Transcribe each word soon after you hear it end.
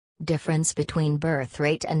Difference between birth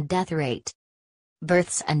rate and death rate.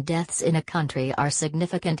 Births and deaths in a country are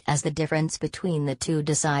significant as the difference between the two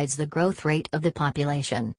decides the growth rate of the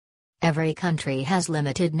population. Every country has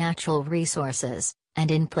limited natural resources,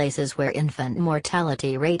 and in places where infant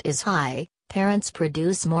mortality rate is high, parents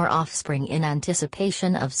produce more offspring in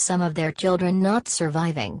anticipation of some of their children not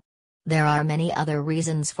surviving. There are many other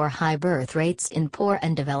reasons for high birth rates in poor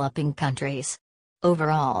and developing countries.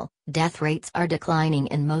 Overall, death rates are declining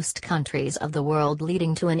in most countries of the world,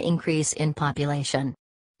 leading to an increase in population.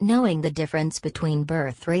 Knowing the difference between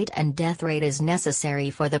birth rate and death rate is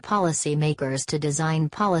necessary for the policy makers to design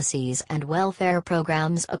policies and welfare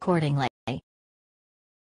programs accordingly.